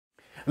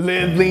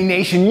Live Lean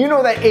Nation, you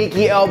know that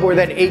achy elbow or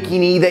that achy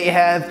knee that you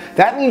have?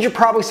 That means you're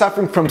probably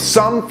suffering from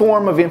some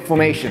form of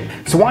inflammation.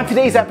 So on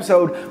today's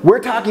episode, we're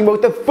talking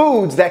about the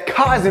foods that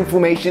cause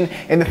inflammation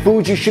and the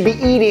foods you should be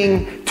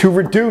eating to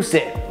reduce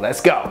it. Let's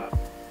go.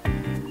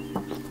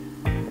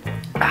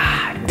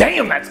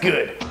 Damn, that's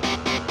good.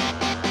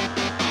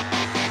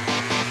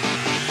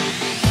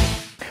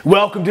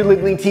 Welcome to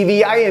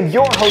LiveLeanTV. I am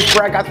your host,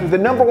 Brad Gotts, the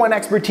 #1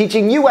 expert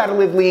teaching you how to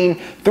live lean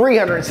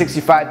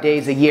 365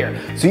 days a year.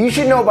 So you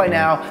should know by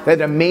now that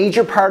a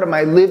major part of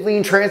my Live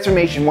Lean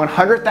Transformation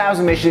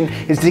 100,000 mission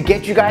is to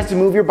get you guys to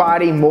move your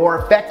body more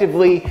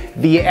effectively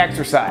via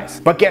exercise.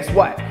 But guess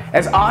what?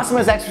 As awesome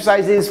as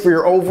exercise is for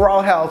your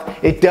overall health,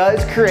 it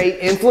does create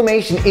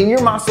inflammation in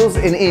your muscles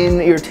and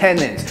in your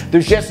tendons.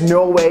 There's just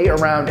no way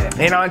around it.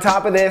 And on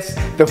top of this,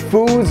 the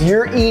foods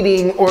you're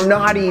eating or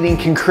not eating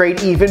can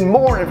create even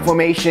more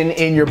inflammation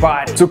in your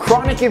body. So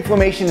chronic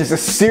inflammation is a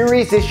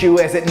serious issue,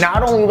 as it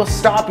not only will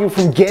stop you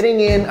from getting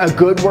in a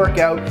good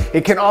workout,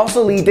 it can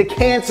also lead to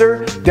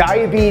cancer,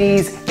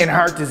 diabetes, and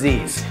heart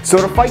disease. So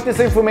to fight this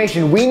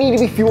inflammation, we need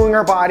to be fueling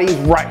our bodies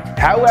right.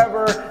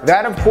 However,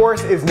 that of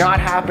course is not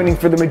happening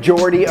for the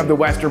majority of the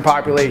Western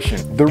population.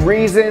 The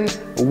reason,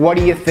 what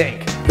do you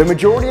think? The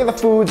majority of the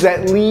foods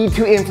that lead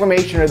to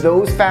inflammation are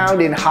those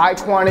found in high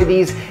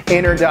quantities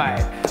in our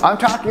diet. I'm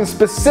talking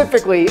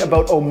specifically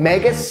about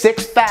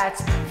omega-6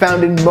 fats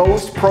found in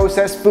most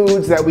processed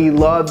foods that we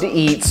love to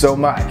eat so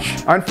much.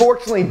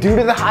 Unfortunately, due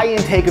to the high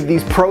intake of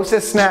these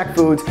processed snack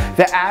foods,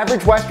 the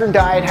average Western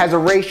diet has a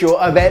ratio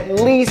of at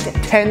least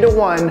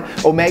 10:1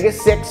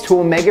 omega-6 to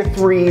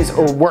omega-3s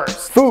or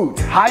worse.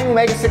 Foods high in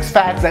omega-6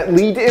 fats that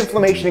lead to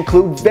inflammation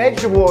include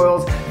vegetable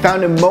oils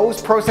found in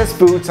most processed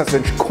foods such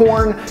as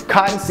corn,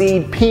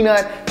 cottonseed,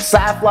 peanut,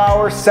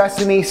 safflower,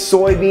 sesame,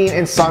 soybean,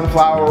 and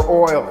sunflower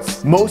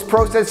oils. Most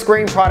processed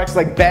grain products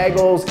like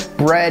bagels,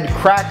 bread,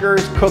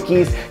 crackers,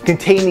 cookies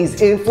contain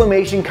these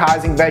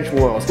inflammation-causing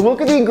vegetable oils.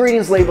 Look at the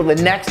ingredients label the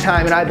next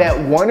time, and I bet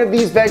one of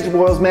these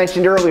vegetable oils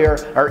mentioned earlier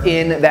are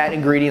in that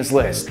ingredients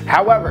list.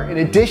 However, in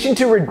addition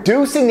to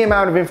reducing the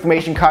amount of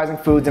inflammation-causing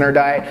foods in our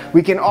diet,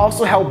 we can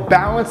also help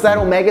balance that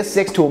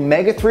omega-6 to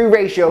omega-3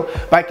 ratio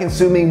by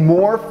consuming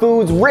more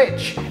foods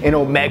rich in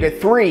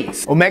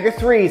omega-3s.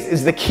 Omega-3s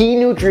is the key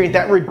nutrient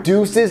that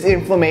reduces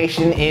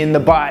inflammation in the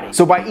body.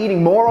 So by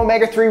eating more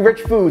omega-3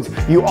 rich foods,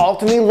 you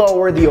ultimately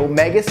lower the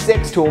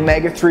omega-6 to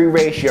omega-3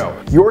 ratio.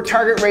 Your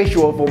target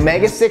ratio of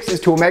omega-6s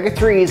to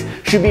omega-3s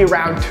should be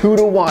around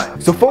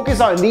 2:1. So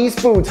focus on these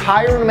foods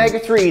higher in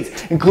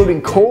omega-3s,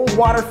 including cold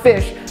water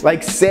fish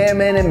like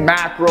salmon and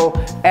mackerel,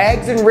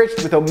 eggs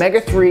enriched with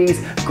omega-3s,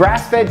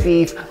 grass-fed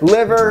beef,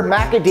 liver,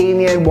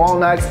 macadamia and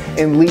walnuts,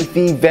 and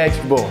leafy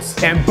vegetables.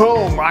 And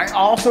boom, I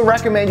also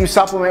recommend you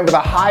supplement with a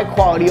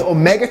high-quality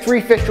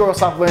omega-3 fish oil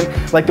supplement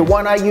like the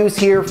one I use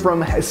here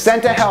from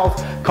Ascenta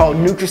Health called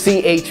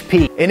Nutricy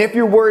HP. And if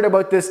you're worried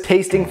about this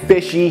tasting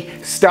fishy,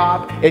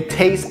 stop. It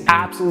tastes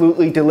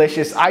absolutely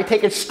delicious. I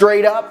take it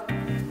straight up.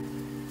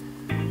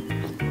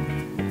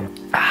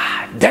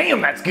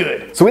 Damn, that's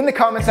good. So in the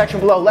comment section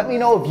below, let me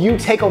know if you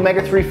take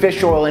omega-3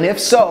 fish oil, and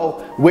if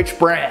so, which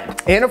brand.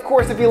 And of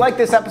course, if you like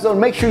this episode,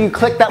 make sure you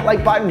click that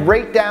like button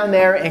right down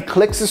there and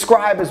click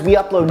subscribe, as we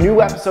upload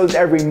new episodes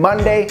every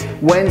Monday,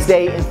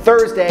 Wednesday, and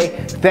Thursday.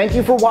 Thank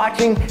you for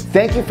watching,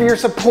 thank you for your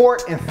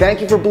support, and thank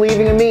you for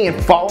believing in me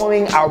and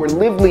following our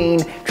Live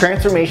Lean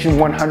Transformation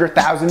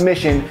 100,000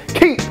 mission.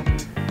 Keep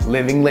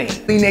living lean.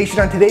 Lean Nation,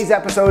 on today's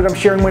episode, I'm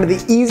sharing one of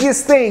the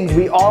easiest things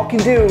we all can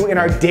do in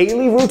our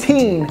daily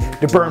routine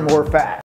to burn more fat.